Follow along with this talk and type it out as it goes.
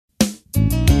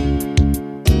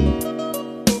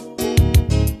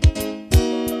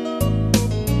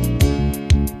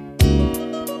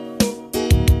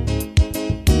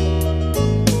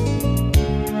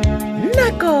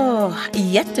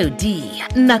ya todi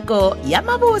nako ya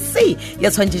mabose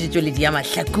ya tshwantšhetšetšoledi ya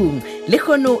mahlakong le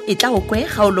kgono e tla go kwe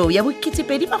kgaolo ya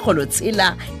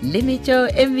bo2,6 le metšo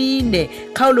e mene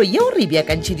kgaolo yeo re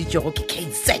beakantšheditšego ke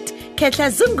KZ Ketla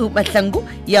Zungu Mahlangu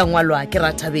ya ngwalwa ke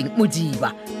Rathabeng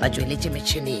Modiba ba tšweletše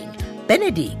metšhineng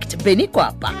Benedict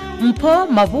Benikwapa Mpho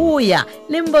Mabuya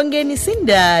le Mbongeni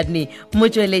Sindani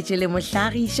motšweletše le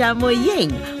mohlagiša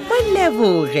moyeng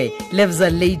Moleboge Lebza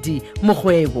Lady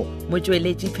Mokgwebo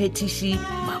motšweletše phetiši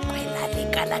Makwela le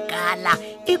Kalakala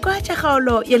e kwa tša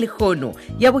kgaolo ya lekgono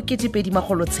ya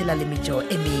bo2,6 le metšo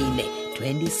e mene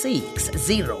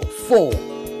 2604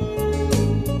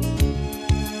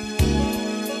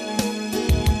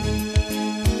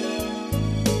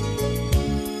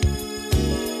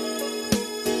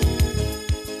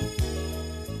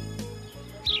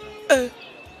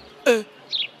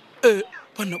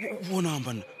 Bana bona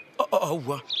bana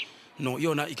awa no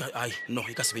yona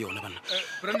ika sebe yona bana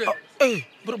Brande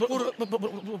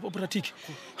bratik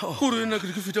gore nna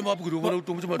ke fete mapo ke bona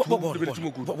utomo tsa matho le bele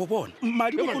mo go bona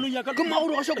madi ko koloi ya ka ke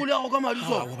mauro ga shakole ya go ka madi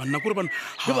so wa bana gore bana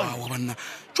wa bana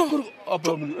tso gore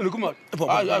apa le go madi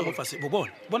ai go fase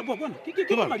bona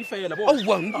ke madi fela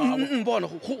bona bona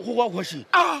go go kwashi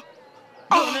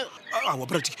wa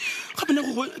bratik ga bana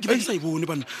go ke ba sa ibone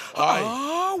bana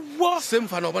wa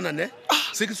semfana wa bana ne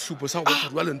se ke supo sa go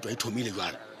tshwarwa le ntwa e thomile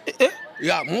jwala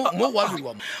ya mo wa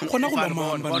lwa gona go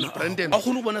bona Brandon a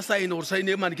gone bona sign gore sign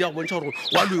e mane ke ya go bontsha gore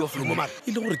wa lwa flo mo mara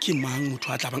ile gore ke mang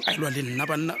motho a tlabang a ilwa le nna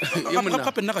banna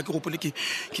gape nna ga ke gopole ke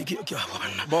wa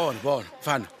banna bona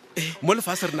fana mo le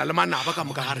fase rena le manaba ka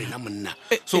moka ga rena monna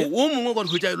so o mongwe go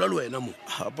hwetša ilwa le wena mo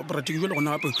bratik jole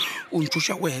gona gape o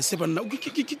ntšhoša wese banna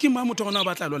ke mang motho gona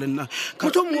ba tla ilwa le nna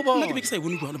motho mongwe ba ke be ke sa e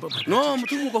bone jwale no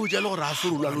motho mongwe ka hwetša le gore a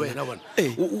sorolwa le wena bona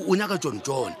o nyaka John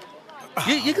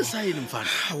ye ke saene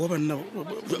mfana wa banna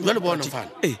jwale bona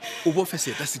mfana o bo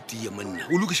feseta setie monna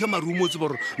o lokisha marumo tse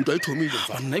boro ntwa e thomile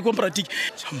mfana banna e kompratik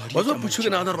ba zo butšhe ke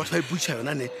na ga batho ba iputša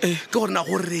yona ne ke gore na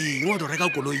gore ngwa do reka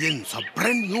koloi ye ntshwa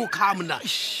brand new car mna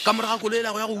ka moraga koloi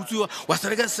la go ya go utsiwa wa se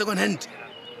reka second hand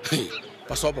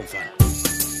ba sopa mfana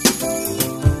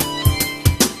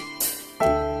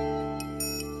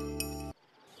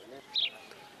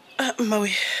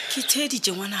Mmawe ke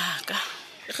theditše ngwanaka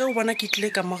ge o bona ke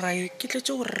tlile ka mogae ke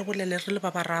tletse gore re bolele re le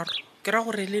ba bararo ke ra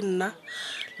gore le nna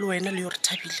le wena le yo re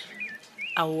thabile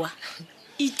aowa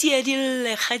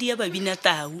itiadile kgadi ya babina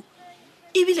tau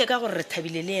ebile ka gore re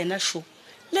thabile le yena sho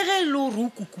le ge le o re o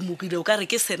kukumogile o ka re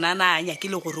ke senananya ke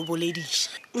le gore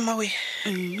bolediša mmawe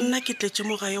nna ke tletse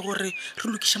mogae gore re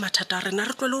lokiša mathata a rena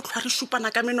re tlwele o tlhwa re šupana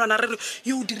ka menwana re re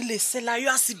yo o dirile sela yo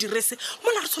a se direse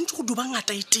mola re tshwanetse go duba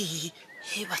ngata e tee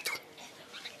he batho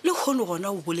le kgono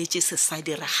gona o boletše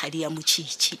sesadi ragadi ya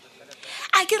motšhitšhi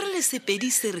a ke re le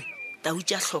sepedi se re tau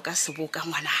tša hloka seboka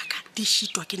ngwanaka di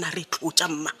šitwa ke na re tlotša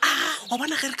mma wa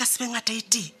bona ge re ka sebe ngata e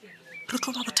tee re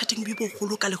tlo ba bothateng bi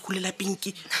bogolo ka lekgole la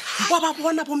pinki wa ba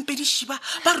bona bompedišiba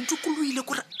ba re dukoloile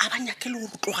kore a ba nyakele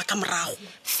go tloga ka morago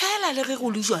fela le ge go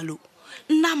le jalo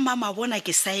nna mama bona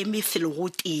ke sa eme felo go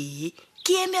tee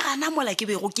ke eme gana mola ke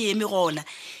bego ke eme gona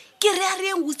ke re a re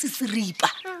eng o tsitsiripa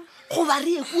go ba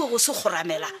re ekue go se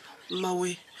kgoramela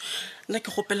mmawe nna ke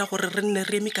gopela gore re nne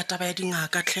re eme ka taba ya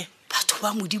dingaka tlhe batho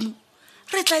ba modimo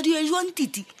re tla dia jwang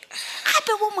titi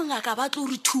gape bo mongaka ba tlo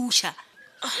re thuša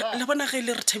le bona ge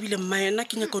ile re thabile mmaena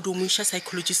ke nyaka do moisha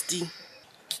psychologisting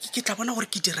ke tla bona gore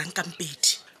ke dirang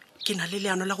kampedi ke na le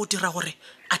leano la go dira gore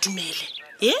a dumele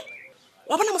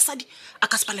wa bona mosadi a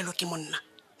ka se palelwa ke monna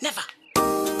never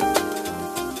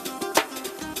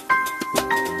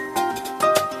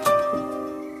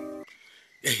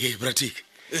Hey bratik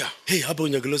hey ha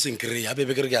bonya ke lo senkre ya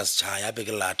bebe ke re ke a se tšha ya be ke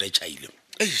lata e tšhaile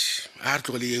a re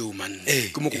tlogole yeo man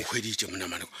ke mo go hweditše mona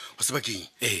mane go se bakeng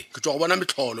ke tswa go bona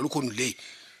metlholo le kgono le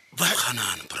ba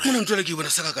kganana bra mona ntswele ke bona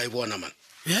se ka e bona man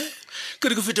ke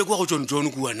re ke fete kwa go John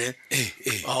kuane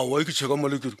awa ke tšheka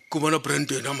mole ke bona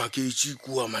Brandon a maketše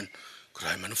kua man ke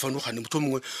ra man fano gane motho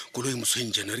mongwe koloi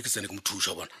moswentšene re ke tsene ke mo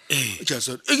thuša bona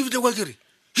ke fete kwa ke re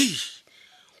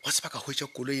wa se ba ka hwetša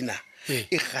koloi na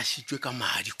e gašitšwe ka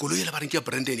madi koloi ele ba reng ke ya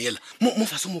Brandon ela mo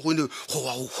fase mo goine go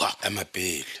wa go hwa a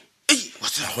mapele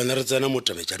gona re tsena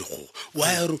motabetša dikgogo wa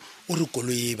o re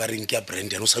koloi ba reng ke ya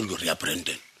Brandon o sa dilo re ya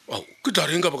Brandon ke tla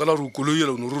reng ka baka la gore koloi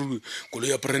ela o ne re koloi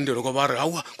ya Brandon ka ba re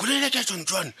aowa koloi ele ke ya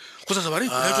John go sa ba re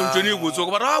ya John e botse ka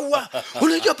ba re aowa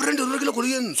koloi ke ya Brandon re ke le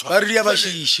koloi e ntshwa ba re di ya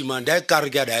bašiši man di a ka re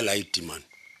ke ya dialight man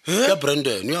ke ya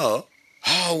Brandon ya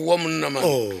aowa monna man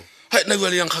hai na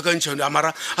bua le yang khakantšhane a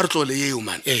mara a re tlole yeo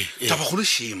man taba go le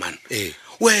she man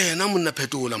wena monna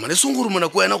phetola man e seng gore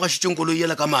mona ko wena o gašitšeng koloi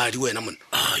ela ka madi wena monna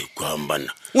ai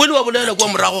kwambana o ne wa bolela kwa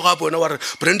morago gape wena wa re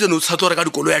Brandon o tshatsa re ka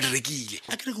dikolo ya di rekile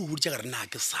a ke re go botsa gore na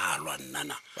ke salwa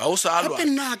nnana ga o salwa gape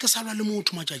nna ke salwa le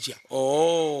motho matšatši a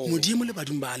o modimo le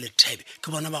badimo ba lethebe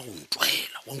ke bona ba go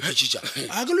ntwela wa nkgwetšitša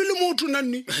a ke lwe le motho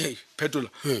nanne phetola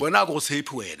wena a ko go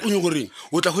tshepe wena o nyako reng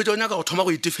o tla hwetša o nyaka go thoma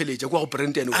go itefeletša kwa go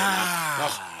Brandon wena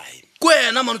ai ko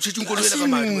wena mane o tshwetseng koloi le ka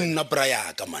madi wena nna bra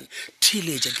yaka mane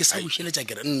theletša ke sa bušeletša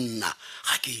kere nna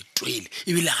ga ke itwele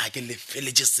ebile ga ke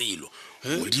lefeletše selo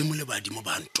modimo le badimo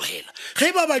ba ntwela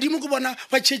ge ba badimo ke bona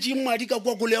ba tšhetšeng madi ka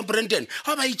kwa kolo ya Brandon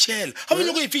ga ba itšhela ga ba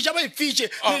nyako e fiša ba e fiše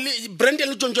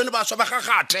Brandon le tsontsone ba swa ba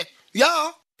gagathe ya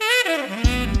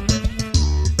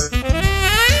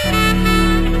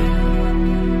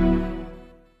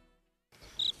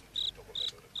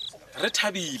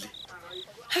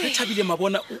re thabile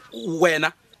mabona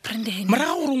wena Brandon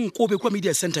moraga gore nkobe kwa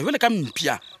media center jale ka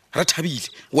mpia re thabile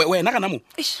wena gana mo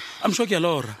I'm sure ke a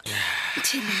lora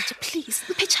Theletša please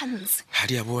mphe chance ha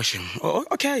di a boshe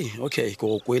okay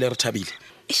go kwele re thabile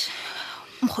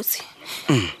mokgotsi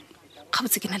ga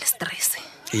botse ke na le stress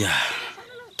ya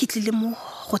ke tlile mo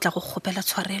go tla go kgopela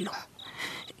tshwarelo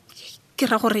ke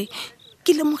ra gore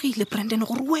ke lemogile Brandon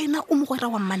gore wena o mogwera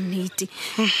wa mannete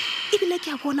ebile ke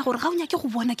a bona gore ga o nyake go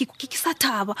bona ke sa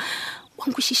thaba wa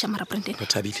nkwešiša mara Brandon re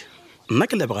thabile nna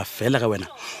ke leboga fela ga wena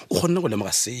o kgonne go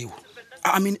lemoga seo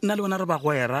I mean nna le wena re ba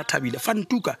gwera thabile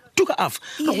fantuka af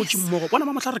ga go tšimmogo bona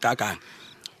ba matla re ka kang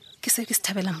ke seo ke se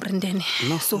thabelang Brandon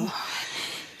so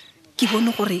ke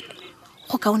bone gore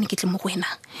go kaone ke tle mo go wena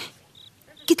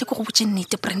ke tle ko go botse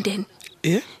nnete Brandon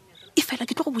e fela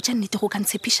ke tlo go botsa nnete go ka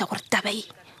ntshepiša gore taba e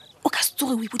o ka se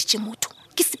tsoge o iboditše motho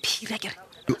ke sephiri kere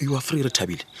you are free re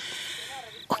thabile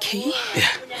okay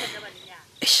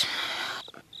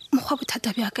mokgwa bothata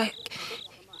bjaka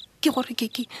ke gore ke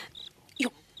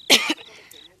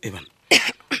eban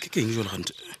ke eng jalo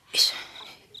gante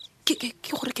ke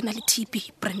gore ke na le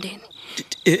TB Brandon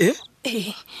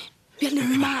bjale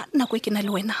mma nako e ke na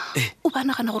le wena o ba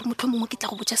nagana gore motho mongwe ke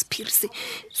tla go botsa sephiri se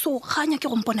so ganya ke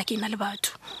go mpona ke na le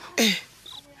batho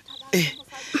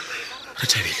re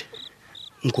thabile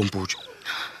nkompotso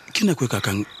ke nako e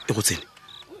kakang e go tsene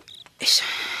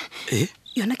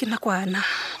yona ke nakwana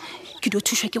ke dio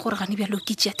thušwa ke gore gane bjalo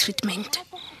ke tšea treatment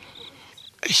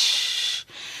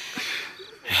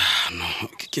no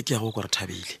ke ya go kwa re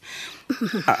thabile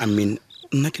I mean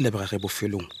nna ke lebega ge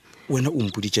bofelong wena o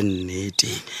mpoditše nnete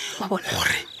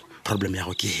gore problem ya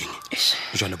go ke eng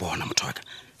jwale bona motho wa ka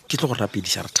ke tlo go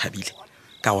rapediša re thabile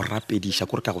ka go rapediša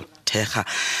kore ka go thekga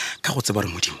ka go tseba re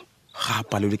modimo ga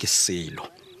palelwe ke selo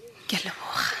ke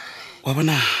leboga wa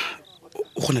bona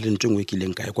o gona le ntho engwe ke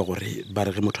ileng kae kwa gore ba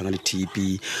re ge motho a na le TB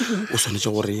o tshwanetse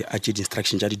gore a tšee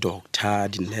di-instruction tša di-doctor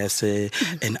di-nurse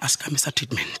and a se ka misa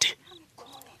treatment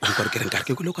nkore ke reng kare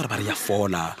ke kole o kare ba re ya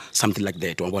fola something like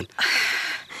that wa bona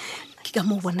ke ka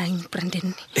mo bonang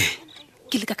Brandon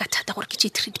ke le ka thata gore ke tšee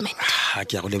treatment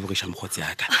ke ya go lebogiša mokgotsi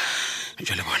yaka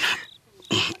jwale bona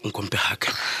nkompe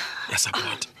haka ya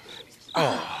support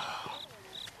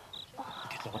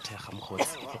ke tlo go thekga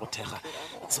mokgotsi ke tlo go thekga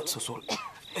so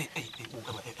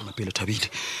mapele thabile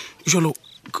jalo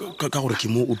ka gore ke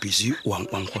mo o busy wa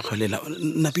nkgotlholela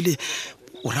napile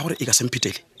o ra gore e ka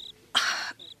semphitele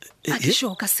a ke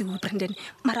sure ka seo Brandon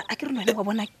mara a ke re lwana wa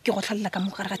bona ke go tlhalela ka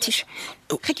mogare ga tissue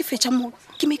ge ke fetša mo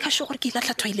ke make sure gore ke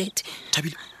ilatla toilet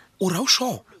thabile o ra o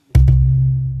sure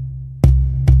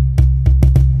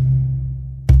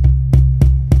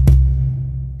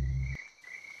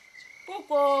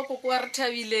koko wa re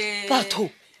thabile batho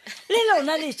le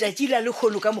lona letšatši la le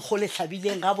kgolo ka mokgwa le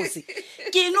hlabileng gabotse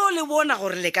ke no le bona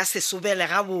gore le ka se sobele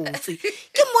gabotse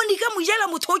ke Monica mojela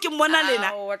motho o ke mmona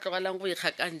lena wa tlogelang go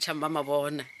ikgakantšha mama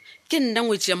bona ke nna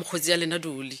ngwetši ya mokgotsi ya lena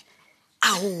doli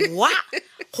aowa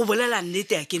go bolela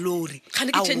nnete ya ke lori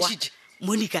Gane ke tšhentšhitše.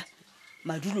 Monica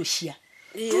madulo šia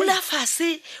dula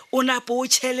fase o napo o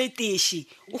tšheletešhe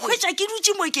o hwetša ke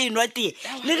dutše mo ke enwa tee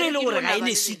le ge e le gore ga e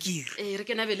ne sekiri re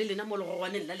ke nabele lena mo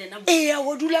legogwaneng la lena ee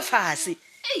go dula fase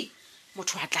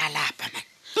motho a tla lapa man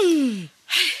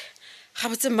ga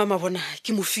botse mama bona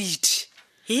ke mofiti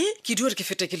ke di gore ke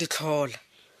fete ke letlhola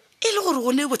e le gore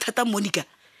go ne bothata Monica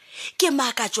ke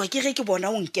makatswa ke ge ke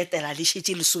bona o nketela le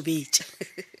šetše le sobetša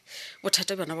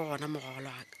bothata bjona ba gona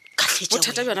mogolo waka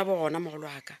bothata bjona ba gona mogolo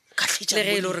waka le ge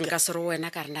e le gore nka se re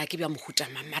wena ka rena ke bja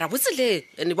mohutamang mara botse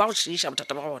le ene ba go šeiša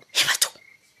bothata ba gona e batho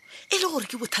e le gore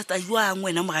ke bothata joang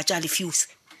wena moga tša lefuse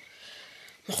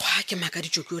mokgwa ke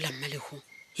makaditšo ke o la Mmalego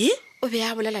o be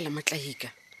a bolela la Motlaika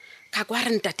ka kwa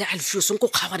re ntate Alfios nko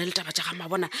kgagwana le taba tša ga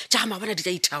mabona di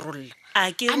tla itharolola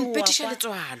a mpetiša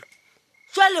letswalo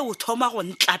jwale o thoma go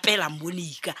ntlapela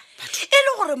Monica e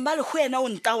le gore Mmalo go ena o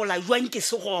ntaola jwang ke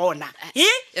se gona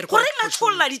gore nga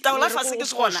tsholla ditaola fase ke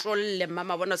se gona sholle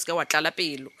mama bona se ke wa tlala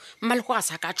pelo Mmalo go a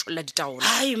sa ka tsholla ditaola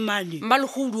ai mane Mmalo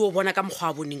go o bona ka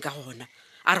mogwa boneng ka gona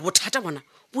a re bothata bona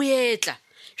boetla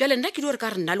jale nna ke di re ka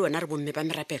re nna le wena re bomme ba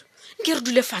merapelo nke re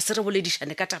dule fase re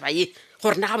boledišane ka taba ye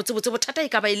gore na ga botsebotse bothata e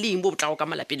ka ba e leng bo botlago ka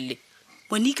malapeng le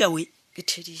Monica we ke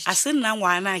thedile a se nna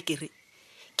ngwana a kere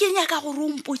ke nyaka gore o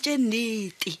mpotse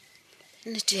nnete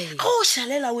ga o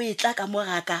shalela o e tla ka mo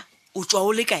gaka o tswa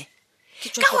o le kae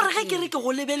ka gore ga ke re ke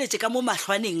go lebeletse ka mo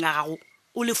mahlwaneng a gago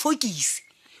o le fokise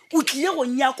o tlile go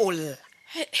nyakolla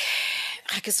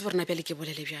ga ke se borena pele ke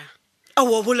bolele bjang a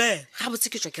o bolela ga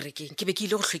botse ke tswa kerekeng ke be ke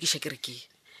ile go hlwekiša kerekeng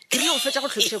ke ile go fetša go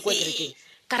hlwekiša kwa kerekeng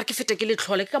ka re ke fete ke le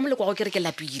tlhole ke ka molekwago ke re ke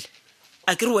lapile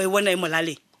a ke re wa e bona e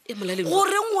molaleng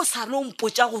goreng o sa no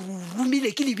mpotsa gore o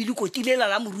rumile ke lebile kotilela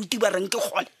la moruti ba reng ke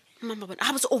gone mama bona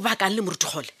ga botse o bakang le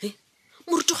morutigole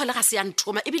morutigole ga se ya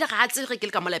nthoma ebile ga a tsege ke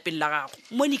le ka molapeng la gago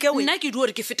Monica we nna ke di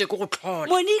gore ke fete ke go tlhola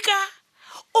Monica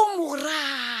o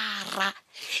morara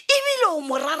ebile o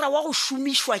morara wa go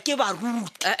šomišwa ke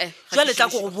baruti jwale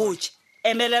tla ko go botse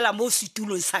emelela mo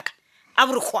setulong saka a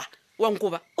bore kgwa wa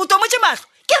nkoba o tomotse mahlo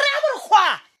ke re a bore kgwa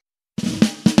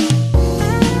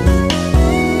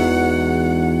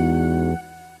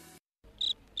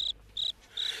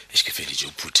ke feleditse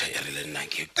o phutha e re le nna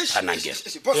ke panangena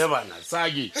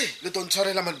saki le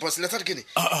tontshwarela man boss le tsa ke ne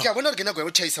ke a bona re ke nako ya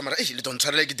go chaisa mara le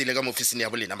tontshwarela ke dile ka mo office ya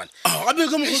bolena man gape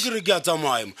ka mokgwa ke re ke a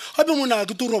tsamaya mo gape mona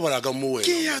ke to robola ka mo wena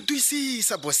ke ya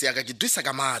duisisa boss ya ka ke duisa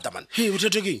ka mata man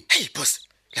bothata keng boss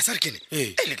la tsa re ke ne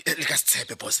le ka se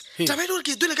tshepe boss taba e le gore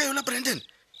ke duela ka yona Brandon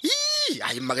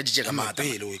ai mmaga di ka mata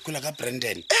pele o ikola ka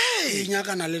Brandon e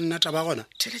nyakana le nna taba gona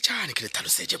teletšane ke le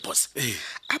tlhalosetse boss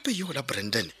ape yo la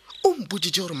Brandon o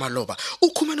mbotsitse gore maloba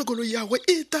o khumane koloi yawe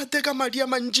e tate ka madi a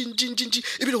manjinjinjinji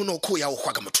ebile o ne o kho ya o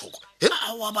gwa ka mothoko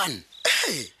wa ban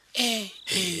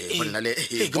bona le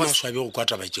ke maswabe go kwa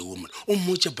taba tšeo mona o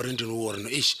mmotse Brandon o rena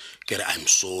ke re I'm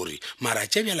sorry mara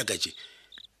tše bjala ka tše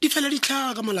di fela di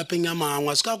tlhaga ka malapeng ya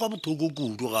mangwe se ka kwa bothoko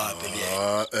kudu gape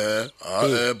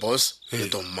boss le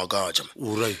tommakatša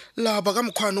orai la ba ka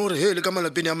mokgwane gore he le ka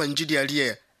malapeng ya mantši di a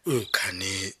die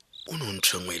kane o no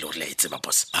ntho engwe ile gore le a e tseba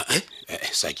boss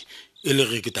saki e le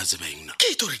ge ke ta tseba eng na ke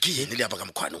ito re ke ene le ya ba ka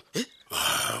mokgwane no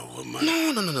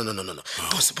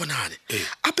boss bonane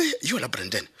ape yo la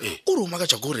Brandon o re o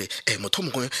makatša kore motho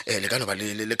mongwe le ka no ba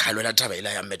le khalwela taba ela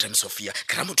ya Madam Sophia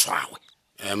ke ra motho wawe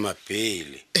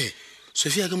mapele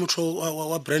Sophia ke motho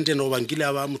wa Brandon o bankile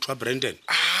a ba motho wa Brandon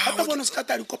a bona se ka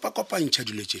ta di kopa-kopantšha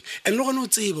dilo tše and le gone o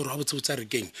tsebe gore ga botsebotsa re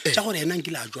keng tša gore ena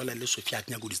nkile a jwala le Sophia a ke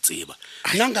nyako di tseba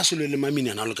nna nka selo le mamini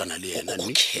ana lekana le ena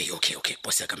okay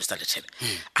boss ya ka Mr. Lechebe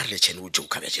a re le tšhene o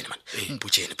joka bja tšene man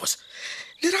mpotšene boss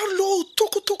le ra gore lo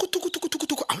toko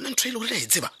a ona ntho e le gore le a e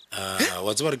tseba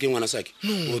wa tseba re ke ngwana sake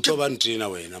o tlo ba ntrena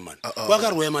wena man wa ka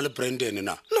re o ema le Brandon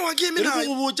na no a ke eme na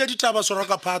go botša ditaba sora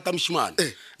ka phata mošimane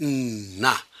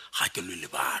nna ga ke lwe le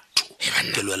batho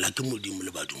ke lwela ke modimo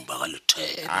le badimo ba ga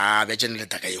lethebe bja tšene le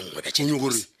taka ye nngwe bja tšene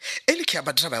gore e le ke ya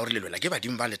bataba ya gore le lwela ke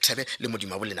badimo ba lethebe le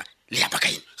modimo a bolena le ya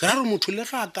baka ene ge ra re motho le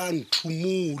ga ka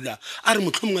nthumula a re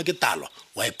motlho mongwe ke talwa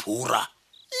wa ephora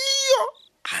iyo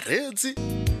a retse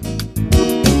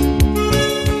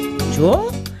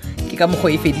jo ke ka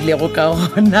mokgwa e fedilego ka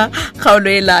gona kgaolo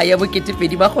ela ya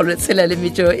boketepedi ba kgolo tshela le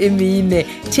metšo e mene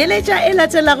tšheletša e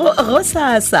latelago go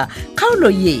sasa kgaolo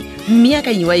ye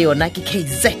mmeakanyi wa yona ke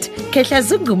KZ Kehla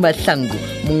Zungu Mahlangu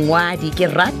mongwadi ke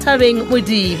Rathabeng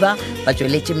Modiba ba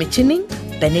tšweletše metšhineng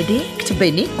Benedict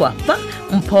Benikwapa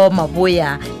Mpho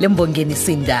Maboya le Mbongeni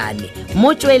Sindane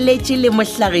mo tšweletše le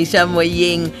mohlagiša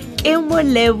moyeng ke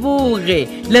Moleboge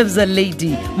Lebza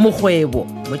Lady Mokgwebo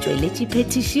mo tšweletše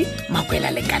phetiši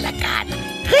Makwela Lekalakala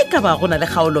ge ka ba gona le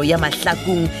kgaolo ya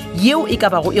mahlakong yeo e ka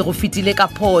bago e go fetile ka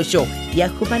phošo ya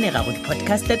humanega go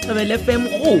di-podcast Thobel FM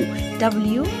go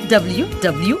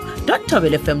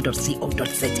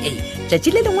www.thobelfm.co.za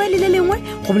tšatši le lengwe le le lengwe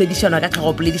go boledišanwa ka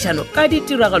tlhagopoledišano ka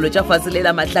ditiragalo tša fase le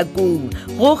la mahlakong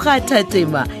go kgatha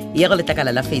tema ya go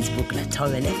letlakala la Facebook la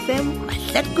Thobel FM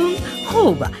mahlakong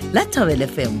goba la Thobel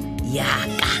FM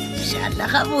yaka šala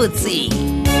gabotse